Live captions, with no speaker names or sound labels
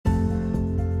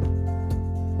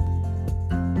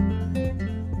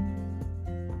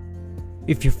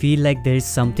If you feel like there is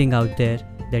something out there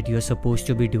that you are supposed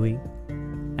to be doing,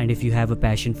 and if you have a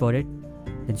passion for it,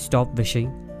 then stop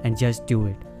wishing and just do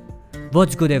it.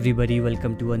 What's good, everybody?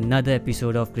 Welcome to another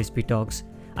episode of Crispy Talks.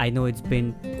 I know it's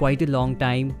been quite a long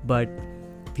time, but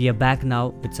we are back now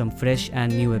with some fresh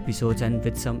and new episodes and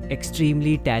with some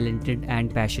extremely talented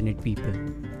and passionate people.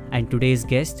 And today's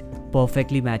guest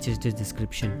perfectly matches this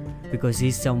description because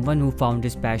he's someone who found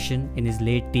his passion in his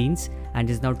late teens and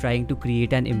is now trying to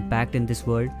create an impact in this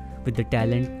world with the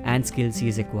talent and skills he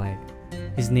has acquired.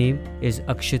 His name is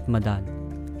Akshit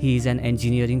Madan. He is an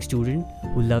engineering student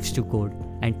who loves to code,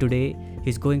 and today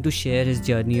he's going to share his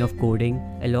journey of coding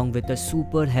along with a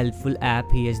super helpful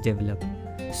app he has developed.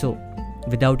 So,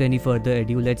 without any further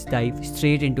ado, let's dive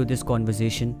straight into this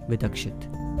conversation with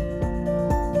Akshit.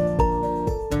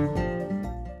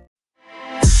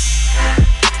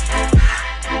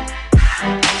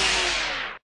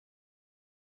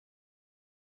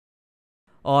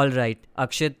 All right,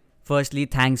 Akshit, firstly,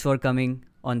 thanks for coming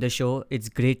on the show. It's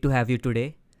great to have you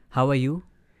today. How are you?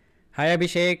 Hi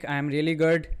Abhishek, I'm really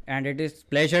good and it is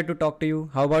pleasure to talk to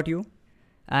you. How about you?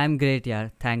 I'm great, yeah.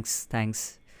 Thanks.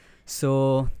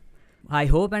 So, I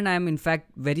hope and I'm in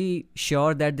fact very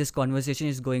sure that this conversation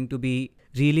is going to be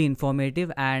really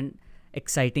informative and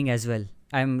exciting as well.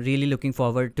 I'm really looking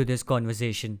forward to this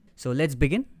conversation. So, let's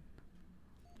begin.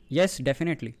 Yes,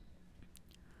 definitely.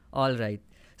 All right.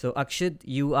 So Akshit,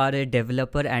 you are a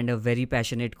developer and a very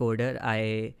passionate coder.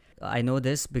 I know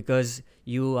this because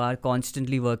you are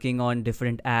constantly working on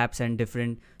different apps and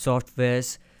different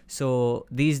softwares. So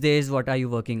these days, what are you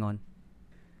working on?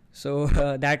 So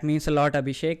that means a lot,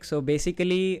 Abhishek. So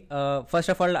basically, first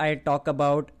of all, I talk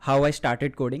about how I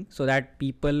started coding so that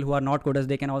people who are not coders,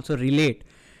 they can also relate.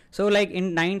 So like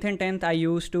in 9th and 10th, I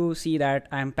used to see that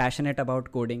I'm passionate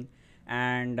about coding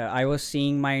and I was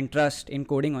seeing my interest in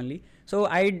coding only. So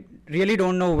I really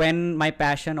don't know when my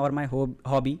passion or my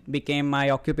hobby became my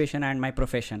occupation and my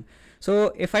profession.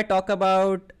 So if I talk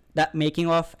about the making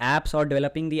of apps or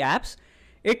developing the apps,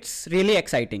 it's really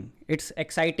exciting. It's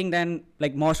exciting than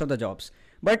like most of the jobs.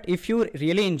 But if you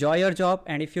really enjoy your job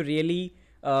and if you really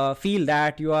feel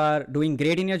that you are doing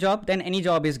great in your job, then any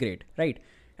job is great, right?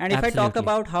 And if Absolutely. I talk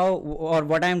about how or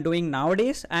what I'm doing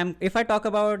nowadays, if I talk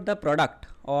about the product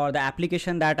or the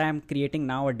application that I'm creating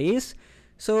nowadays.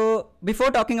 So before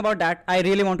talking about that, I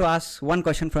really want to ask one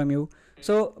question from you.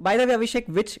 So by the way, Abhishek,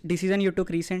 which decision you took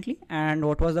recently and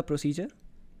what was the procedure?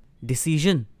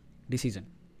 Decision. Decision.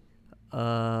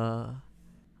 I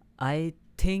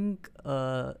think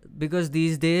because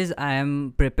these days I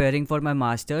am preparing for my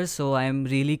master's, so I am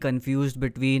really confused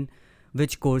between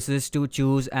which courses to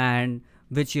choose and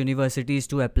which universities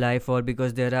to apply for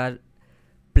because there are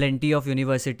plenty of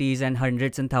universities and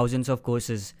hundreds and thousands of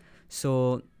courses.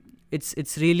 So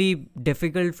it's really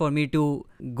difficult for me to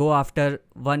go after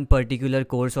one particular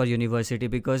course or university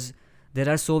because there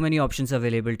are so many options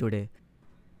available today.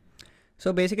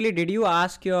 So basically, did you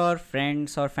ask your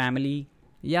friends or family?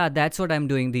 Yeah, that's what I'm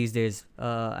doing these days.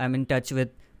 I'm in touch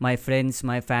with my friends,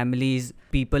 my families,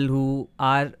 people who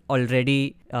are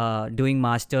already doing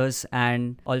masters,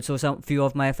 and also some few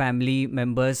of my family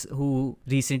members who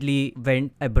recently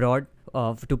went abroad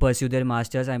to pursue their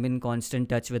masters. I'm in constant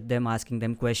touch with them, asking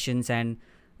them questions and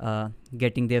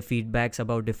getting their feedbacks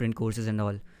about different courses and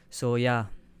all. So yeah,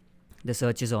 the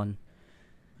search is on.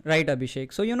 Right,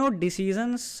 Abhishek. So,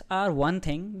 decisions are one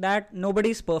thing that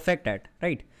nobody is perfect at,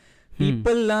 right?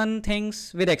 People learn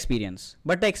things with experience,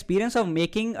 but the experience of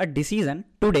making a decision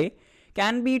today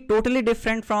can be totally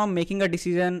different from making a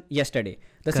decision yesterday.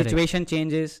 The Correct. situation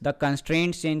changes, the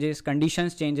constraints changes,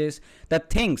 conditions changes, the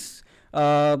things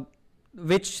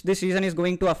which this decision is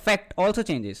going to affect also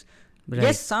changes. Right.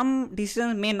 Yes, some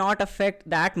decisions may not affect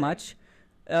that much.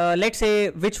 Let's say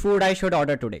which food I should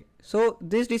order today. So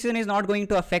this decision is not going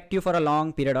to affect you for a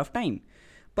long period of time,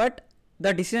 but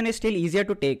the decision is still easier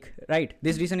to take, right?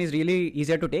 This decision is really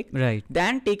easier to take Right.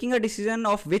 than taking a decision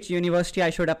of which university I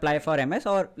should apply for MS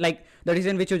or like the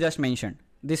decision which you just mentioned,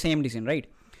 the same decision, right?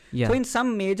 Yeah. So in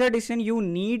some major decision, you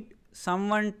need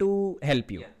someone to help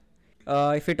you.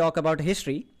 If we talk about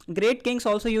history, great kings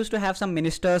also used to have some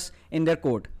ministers in their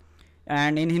court.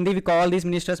 And in Hindi, we call these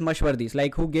ministers mashwardis,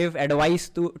 like who give advice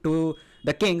to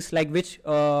the kings, like which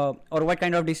or what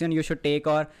kind of decision you should take,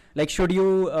 or like should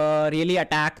you really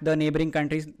attack the neighboring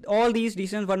countries. All these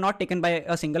decisions were not taken by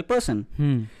a single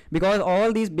person because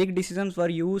all these big decisions were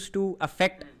used to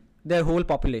affect their whole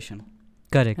population.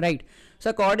 Correct. Right. So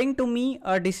according to me,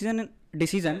 a decision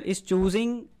is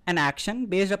choosing an action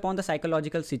based upon the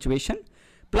psychological situation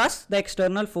plus the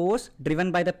external force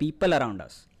driven by the people around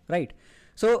us. Right.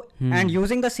 So, and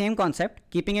using the same concept,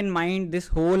 keeping in mind this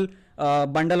whole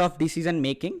bundle of decision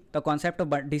making, the concept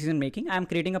of decision making. I'm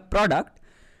creating a product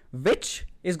which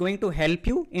is going to help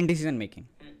you in decision making,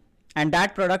 and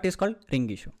that product is called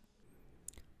Ringisho.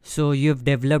 So you've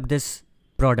developed this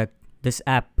product, this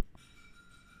app.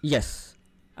 Yes,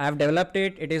 I have developed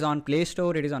it. It is on Play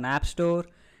Store. It is on App Store.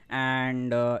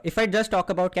 And if I just talk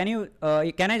about, can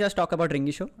I just talk about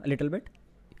Ringisho a little bit?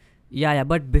 Yeah.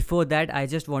 But before that, I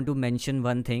just want to mention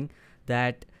one thing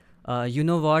that, you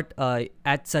know what,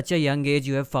 at such a young age,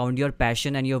 you have found your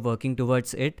passion and you're working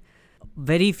towards it.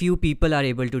 Very few people are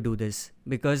able to do this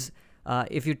because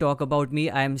if you talk about me,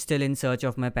 I am still in search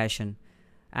of my passion.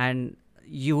 And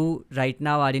you right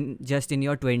now are just in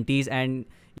your 20s, and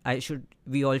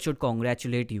we all should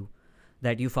congratulate you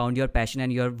that you found your passion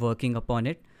and you're working upon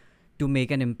it to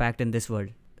make an impact in this world.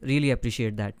 Really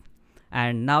appreciate that.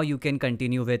 And now you can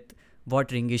continue with what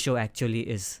Ringisho actually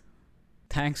is.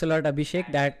 Thanks a lot,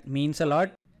 Abhishek. That means a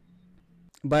lot.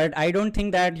 But I don't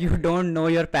think that you don't know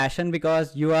your passion,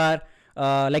 because you are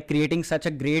like creating such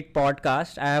a great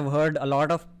podcast. I have heard a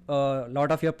lot of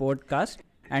your podcast,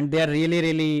 and they are really,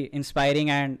 really inspiring,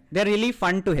 and they're really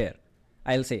fun to hear,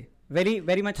 I'll say.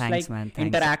 Very much Thanks, like man.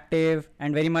 Thanks. interactive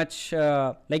and very much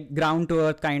like ground to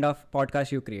earth kind of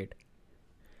podcast you create.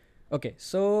 Okay,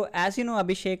 so as you know,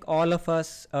 Abhishek, all of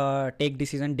us take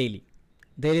decision daily.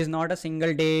 There is not a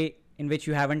single day in which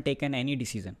you haven't taken any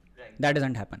decision. Right. That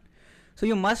doesn't happen. So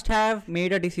you must have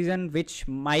made a decision: which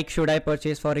mic should I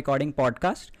purchase for recording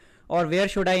podcast, or where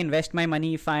should I invest my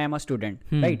money if I am a student,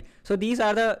 right? So these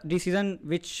are the decisions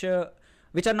which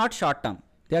are not short term.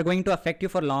 They are going to affect you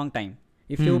for a long time.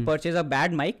 If you purchase a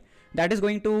bad mic, that is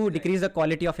going to decrease the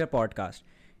quality of your podcast.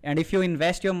 And if you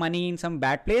invest your money in some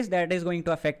bad place, that is going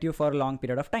to affect you for a long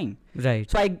period of time. Right.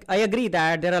 So I agree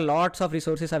that there are lots of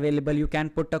resources available. You can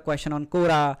put a question on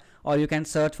Quora, or you can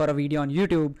search for a video on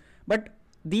YouTube. But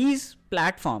these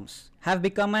platforms have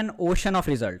become an ocean of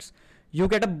results. You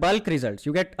get a bulk results.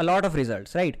 You get a lot of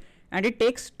results, right? And it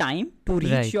takes time to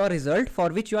reach your result for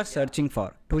which you are searching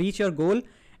for, to reach your goal.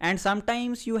 And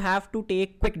sometimes you have to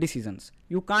take quick decisions.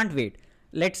 You can't wait.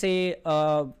 Let's say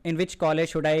in which college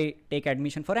should I take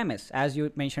admission for MS, as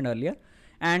you mentioned earlier.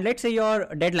 And let's say your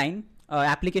deadline,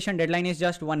 application deadline is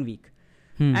just 1 week.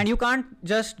 And you can't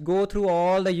just go through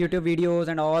all the YouTube videos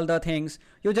and all the things.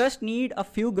 You just need a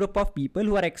few group of people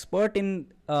who are expert in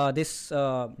this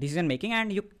decision making,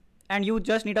 and you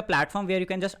just need a platform where you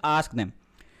can just ask them.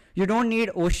 You don't need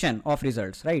ocean of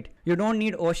results, right? You don't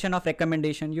need ocean of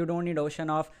recommendation. You don't need ocean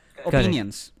of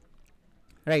opinions,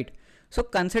 right? So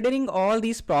considering all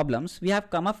these problems, we have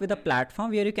come up with a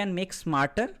platform where you can make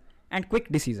smarter and quick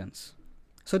decisions.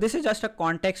 So this is just a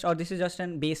context, or this is just a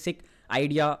basic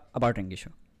idea about Ringisho.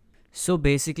 So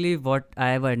basically what I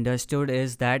have understood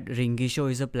is that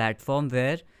Ringisho is a platform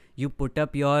where you put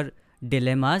up your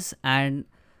dilemmas, and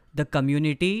the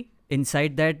community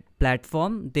inside that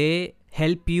platform, they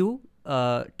help you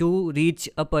to reach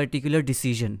a particular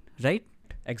decision, right?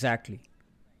 Exactly.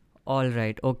 All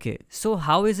right. Okay. So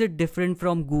how is it different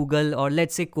from Google, or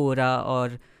let's say Quora,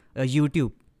 or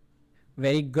YouTube?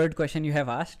 Very good question you have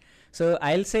asked. So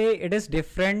I'll say it is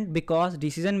different because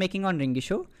decision making on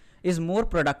Ringisho is more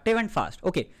productive and fast.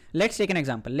 Okay, let's take an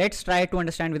example. Let's try to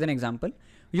understand with an example.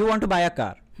 You want to buy a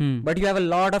car, but you have a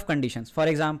lot of conditions. For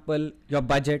example, your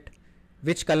budget,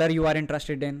 which color you are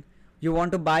interested in. You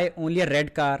want to buy only a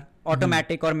red car,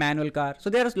 automatic or manual car. So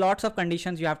there's lots of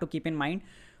conditions you have to keep in mind.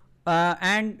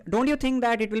 And don't you think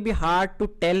that it will be hard to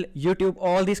tell YouTube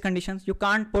all these conditions? You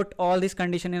can't put all these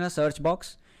conditions in a search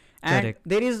box. And Correct.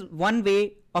 There is one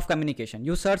way of communication.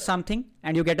 You search something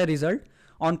and you get a result.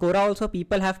 On Quora also,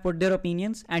 people have put their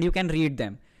opinions and you can read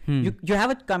them. You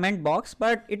have a comment box,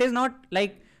 but it is not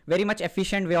like very much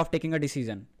efficient way of taking a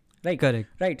decision. Right. Correct.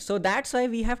 Right. So that's why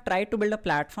we have tried to build a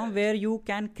platform where you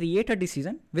can create a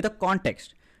decision with a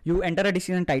context. You enter a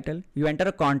decision title, you enter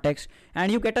a context,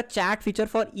 and you get a chat feature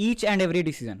for each and every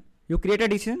decision. You create a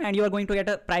decision and you are going to get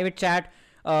a private chat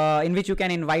in which you can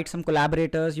invite some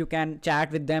collaborators, you can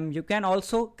chat with them. You can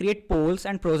also create polls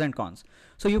and pros and cons.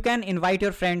 So you can invite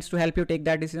your friends to help you take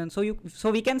that decision.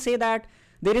 So we can say that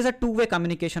there is a two-way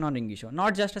communication on Ringisho,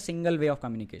 not just a single way of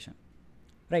communication.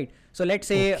 Right. So let's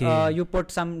say you put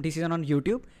some decision on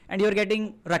YouTube and you're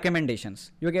getting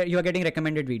recommendations. You're getting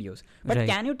recommended videos. But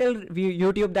can you tell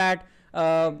YouTube that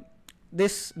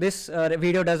this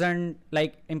video doesn't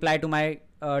like imply to my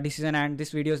decision, and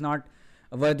this video is not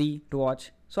worthy to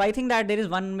watch? So I think that there is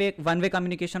one way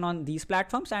communication on these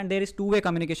platforms, and there is two-way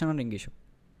communication on Ringisho.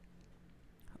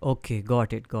 Okay,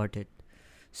 got it.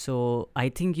 So I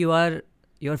think you're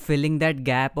filling that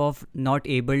gap of not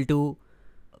able to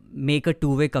make a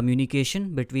two-way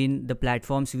communication between the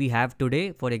platforms we have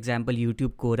today, for example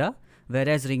YouTube, Quora,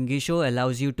 whereas Ringisho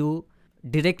allows you to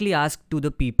directly ask to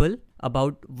the people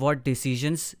about what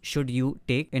decisions should you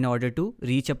take in order to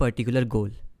reach a particular goal,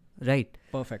 right?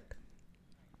 Perfect.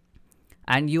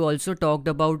 And you also talked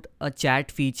about a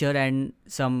chat feature and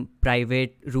some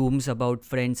private rooms about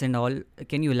friends and all.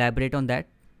 Can you elaborate on that?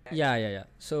 Yeah.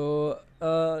 So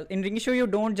in Ringisho, you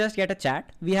don't just get a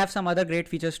chat. We have some other great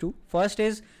features too. First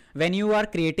is when you are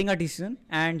creating a decision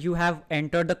and you have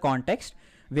entered the context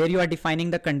where you are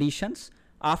defining the conditions.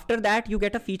 After that, you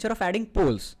get a feature of adding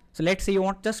polls. So let's say you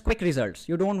want just quick results.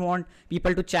 You don't want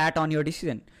people to chat on your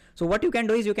decision. So what you can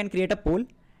do is you can create a poll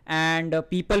and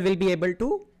people will be able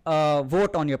to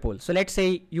vote on your poll. So let's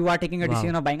say you are taking a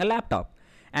decision of buying a laptop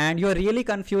and you're really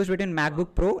confused between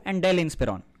MacBook Pro and Dell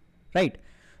Inspiron, right?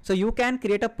 So you can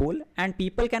create a poll and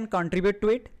people can contribute to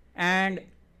it and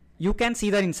you can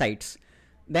see their insights.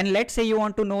 Then let's say you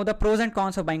want to know the pros and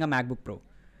cons of buying a MacBook Pro.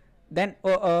 Then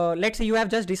let's say you have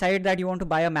just decided that you want to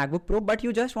buy a MacBook Pro, but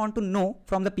you just want to know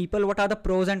from the people what are the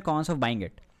pros and cons of buying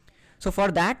it. So for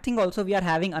that thing also we are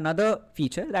having another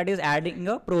feature that is adding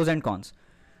a pros and cons.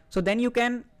 So then you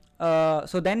can, you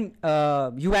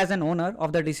as an owner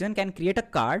of the decision can create a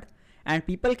card and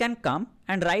people can come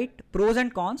and write pros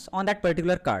and cons on that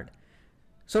particular card.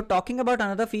 So talking about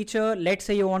another feature, let's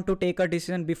say you want to take a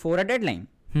decision before a deadline.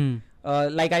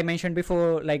 Like I mentioned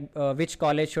before, like which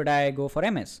college should I go for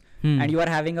MS? And you are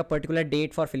having a particular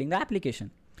date for filling the application.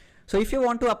 So if you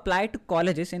want to apply to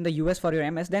colleges in the US for your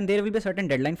MS, then there will be a certain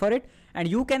deadline for it. And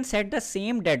you can set the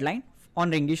same deadline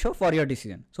on Ringisho for your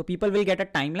decision. So people will get a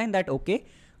timeline that, okay,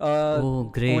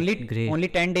 only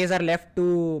 10 days are left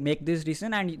to make this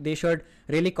decision and they should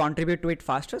really contribute to it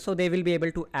faster. So they will be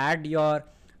able to add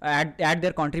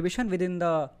their contribution within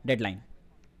the deadline.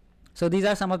 So these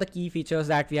are some of the key features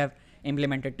that we have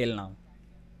implemented till now.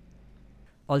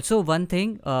 Also, one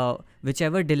thing,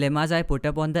 whichever dilemmas I put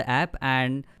up on the app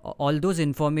and all those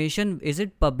information, is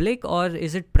it public or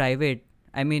is it private?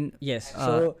 I mean, yes.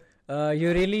 So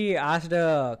you really asked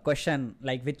a question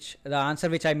like the answer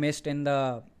which I missed in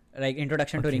the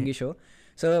introduction to Ringisho.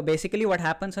 So basically what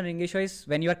happens on Ringisho is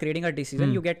when you are creating a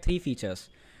decision, you get three features.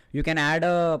 You can add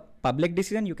a public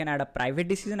decision, you can add a private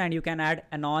decision, and you can add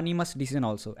anonymous decision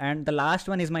also. And the last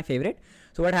one is my favorite.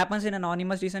 So what happens in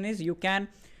anonymous decision is you can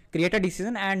create a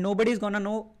decision and nobody is going to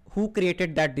know who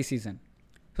created that decision.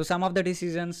 So some of the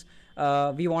decisions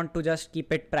we want to just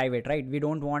keep it private, right? We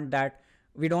don't want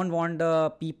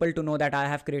the people to know that I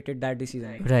have created that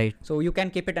decision. Right. So you can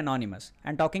keep it anonymous.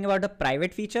 And talking about the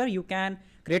private feature, you can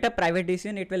create a private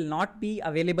decision. It will not be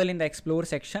available in the explore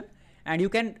section and you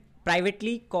can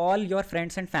privately call your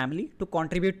friends and family to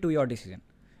contribute to your decision.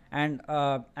 And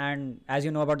as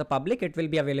you know about the public, it will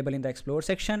be available in the explore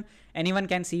section. Anyone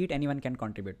can see it, anyone can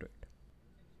contribute to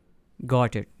it.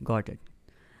 Got it.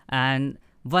 And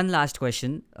one last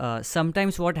question.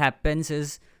 Sometimes what happens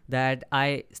is that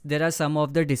there are some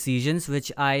of the decisions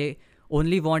which I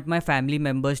only want my family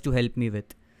members to help me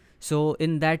with. So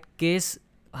in that case,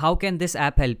 how can this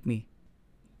app help me?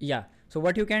 Yeah. So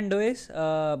what you can do is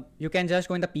you can just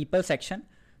go in the people section,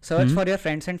 search for your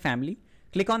friends and family,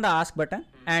 click on the ask button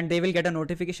and they will get a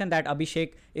notification that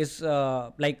Abhishek is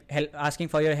asking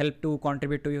for your help to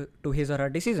contribute to his or her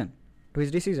decision,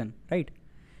 right?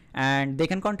 And they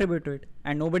can contribute to it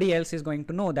and nobody else is going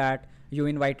to know that you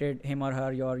invited him or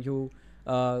her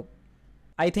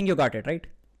I think you got it, right?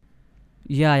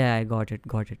 Yeah, I got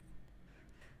it.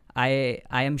 I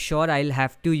am sure I'll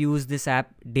have to use this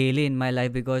app daily in my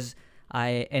life because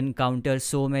I encounter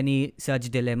so many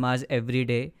such dilemmas every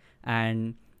day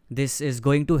and this is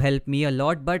going to help me a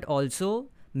lot, but also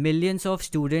millions of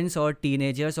students or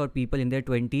teenagers or people in their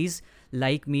 20s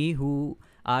like me who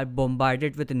are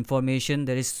bombarded with information.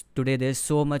 There's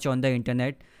so much on the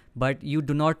internet, but you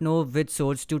do not know which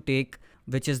source to take,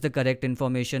 which is the correct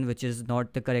information, which is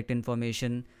not the correct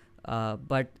information.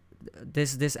 But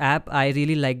this app, I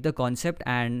really like the concept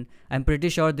and I'm pretty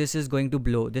sure this idea is going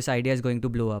to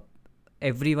blow up.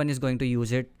 Everyone is going to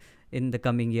use it in the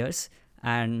coming years.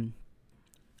 And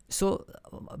so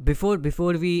before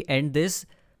we end this,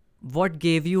 what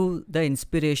gave you the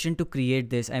inspiration to create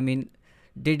this? I mean,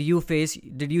 did you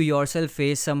yourself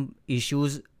face some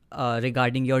issues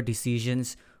regarding your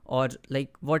decisions, or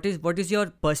like what is your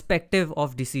perspective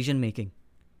of decision making?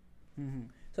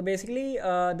 So basically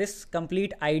this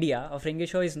complete idea of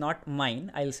Ringisho is not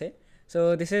mine, I'll say.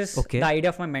 So this is the idea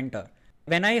of my mentor.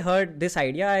 When I heard this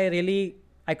idea,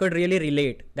 I could really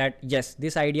relate that yes,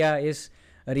 this idea is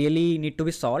really need to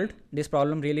be solved. This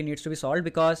problem really needs to be solved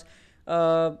because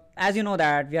as you know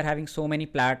that we are having so many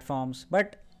platforms,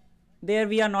 but there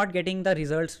we are not getting the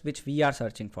results which we are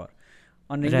searching for.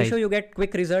 On Right. Ringishow, you get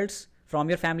quick results from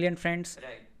your family and friends,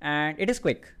 and it is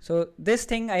quick. So this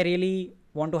thing I really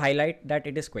want to highlight, that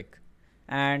it is quick,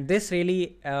 and this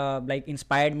really like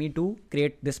inspired me to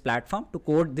create this platform, to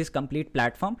code this complete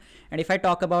platform. And if I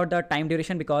talk about the time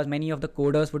duration, because many of the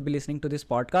coders would be listening to this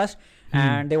podcast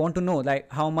and they want to know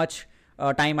like how much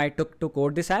time I took to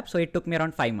code this app. So it took me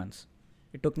around 5 months.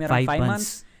 It took me around 5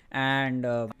 months. And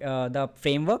the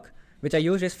framework which I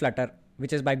used is Flutter,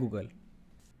 which is by Google.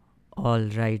 All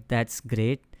right, that's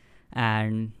great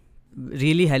and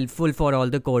really helpful for all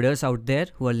the coders out there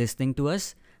who are listening to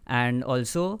us. And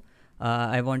also,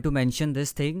 I want to mention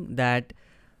this thing that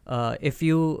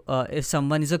if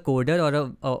someone is a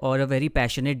coder or a very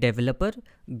passionate developer,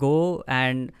 go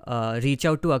and reach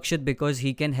out to Akshat, because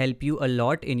he can help you a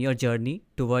lot in your journey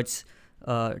towards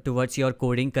your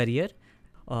coding career.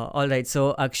 All right,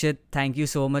 so Akshat, thank you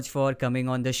so much for coming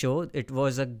on the show. It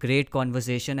was a great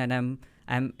conversation, and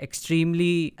I'm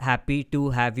extremely happy to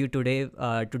have you today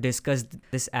to discuss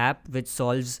this app which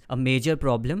solves a major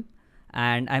problem.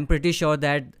 And I'm pretty sure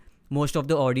that most of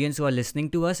the audience who are listening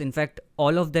to us, in fact,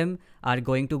 all of them are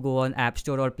going to go on App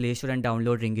Store or Play Store and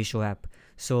download Ringishow app.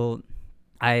 So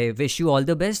I wish you all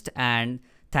the best, and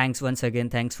thanks once again.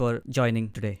 Thanks for joining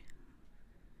today.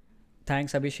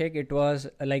 Thanks, Abhishek. It was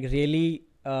like really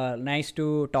nice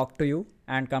to talk to you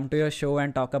and come to your show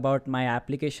and talk about my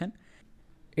application.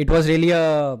 It was really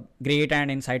a great and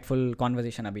insightful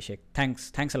conversation, Abhishek.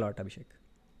 Thanks a lot, Abhishek.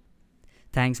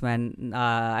 Thanks, man.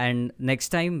 And next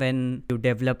time when you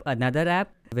develop another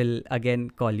app, we'll again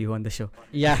call you on the show.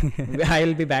 Yeah,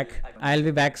 I'll be back. I'll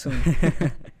be back soon.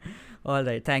 All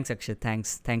right. Thanks, Akshat.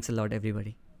 Thanks a lot,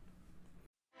 everybody.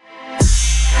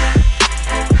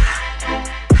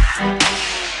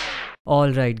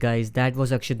 All right, guys. That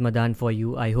was Akshat Madan for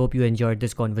you. I hope you enjoyed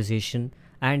this conversation.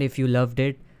 And if you loved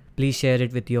it, please share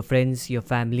it with your friends, your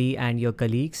family, and your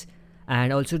colleagues.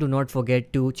 And also do not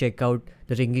forget to check out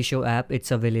the Ringishow app.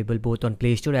 It's available both on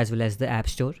Play Store as well as the App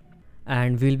Store.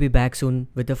 And we'll be back soon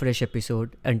with a fresh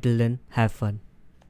episode. Until then, have fun.